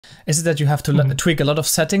Is it that you have to tweak a lot of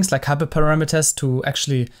settings, like hyperparameters, to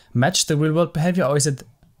actually match the real-world behavior, or is it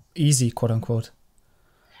easy, quote unquote?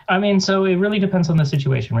 I mean, so it really depends on the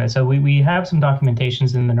situation, right? So we have some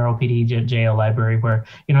documentations in the NeuralPD.jl library where,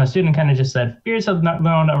 a student kind of just said, here's a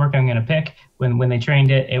neural network I'm going to pick. When they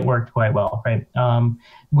trained it, it worked quite well, right?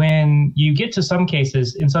 When you get to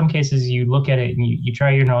in some cases, you look at it and you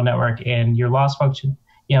try your neural network and your loss function,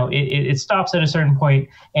 it stops at a certain point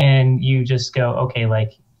and you just go, okay,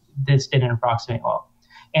 like this didn't approximate well.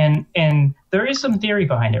 And there is some theory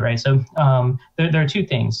behind it, right? So there are two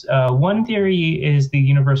things. One theory is the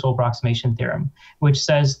universal approximation theorem, which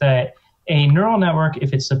says that a neural network,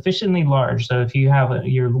 if it's sufficiently large, so if you have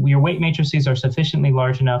your weight matrices are sufficiently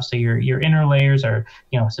large enough, so your inner layers are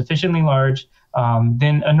sufficiently large,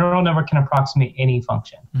 then a neural network can approximate any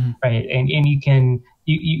function, right? And you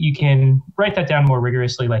can write that down more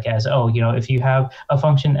rigorously, like as, if you have a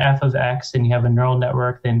function f of x and you have a neural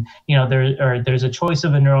network, then there's a choice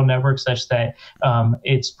of a neural network such that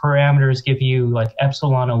its parameters give you like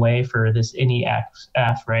epsilon away for this any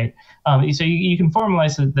f, right? So you can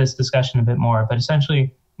formalize this discussion a bit more, but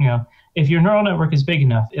essentially, if your neural network is big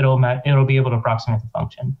enough, it'll be able to approximate the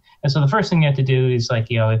function. And so the first thing you have to do is like,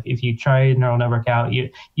 if you try a neural network out, you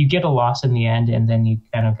get a loss in the end, and then you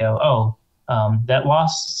kind of go, that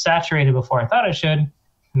loss saturated before I thought it should,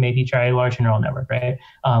 maybe try a larger neural network, right?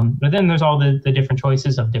 But then there's all the different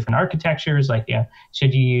choices of different architectures, like,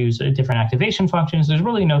 should you use different activation functions? There's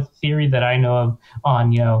really no theory that I know of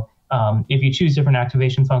on, if you choose different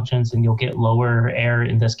activation functions, then you'll get lower error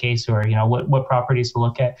in this case, or, what properties to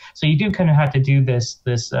look at. So you do kind of have to do this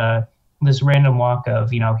random walk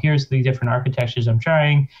of, here's the different architectures I'm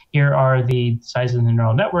trying. Here are the sizes of the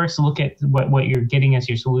neural networks. So look at what you're getting as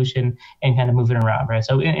your solution and kind of move it around, right?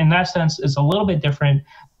 So in that sense, it's a little bit different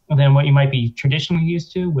than what you might be traditionally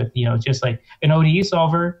used to with, just like an ODE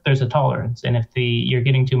solver, there's a tolerance. And if you're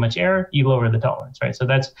getting too much error, you lower the tolerance, right? So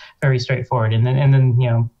that's very straightforward. And then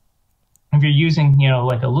if you're using,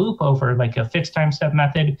 like a loop over like a fixed time step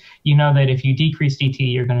method, that if you decrease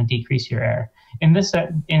DT, you're going to decrease your error. In the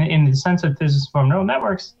sense of physics-informed neural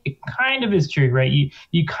networks, it kind of is true, right?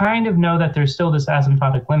 You kind of know that there's still this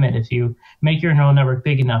asymptotic limit. If you make your neural network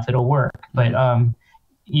big enough, it'll work. But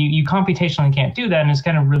you computationally can't do that, and it's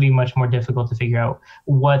kind of really much more difficult to figure out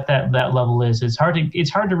what that level is. It's hard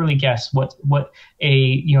to really guess what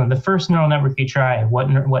the first neural network you try,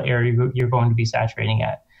 what area you're going to be saturating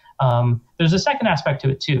at. There's a second aspect to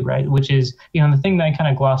it too, right? Which is, the thing that I kind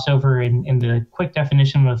of glossed over in the quick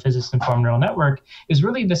definition of a physics-informed neural network is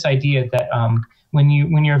really this idea that when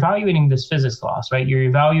you're evaluating this physics loss, right, you're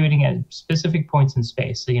evaluating at specific points in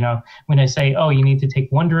space. So, when I say, you need to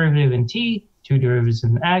take one derivative in t, two derivatives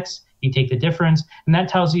in x, you take the difference, and that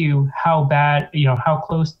tells you how bad, how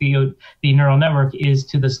close the neural network is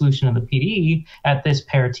to the solution of the PDE at this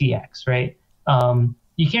pair tx, right?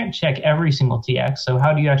 You can't check every single tx, so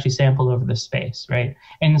how do you actually sample over the space, right?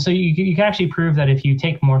 And so you can actually prove that if you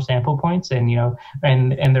take more sample points and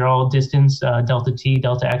and they're all distance delta t,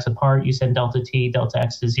 delta x apart, you send delta t, delta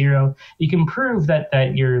x to 0, you can prove that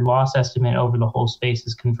your loss estimate over the whole space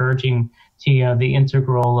is converging to the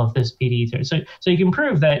integral of this PDE. So you can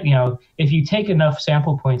prove that if you take enough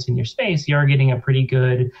sample points in your space, you are getting a pretty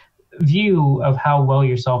good view of how well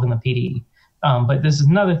you're solving the PDE. But this is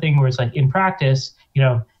another thing where it's like in practice,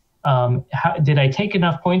 did I take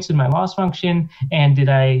enough points in my loss function, and did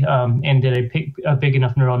I pick a big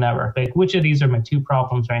enough neural network? Like, which of these are my two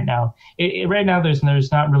problems right now? Right now, there's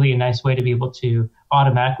not really a nice way to be able to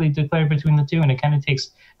automatically declare between the two, and it kind of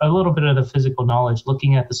takes a little bit of the physical knowledge,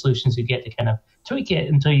 looking at the solutions you get to kind of tweak it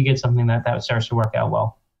until you get something that starts to work out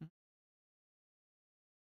well.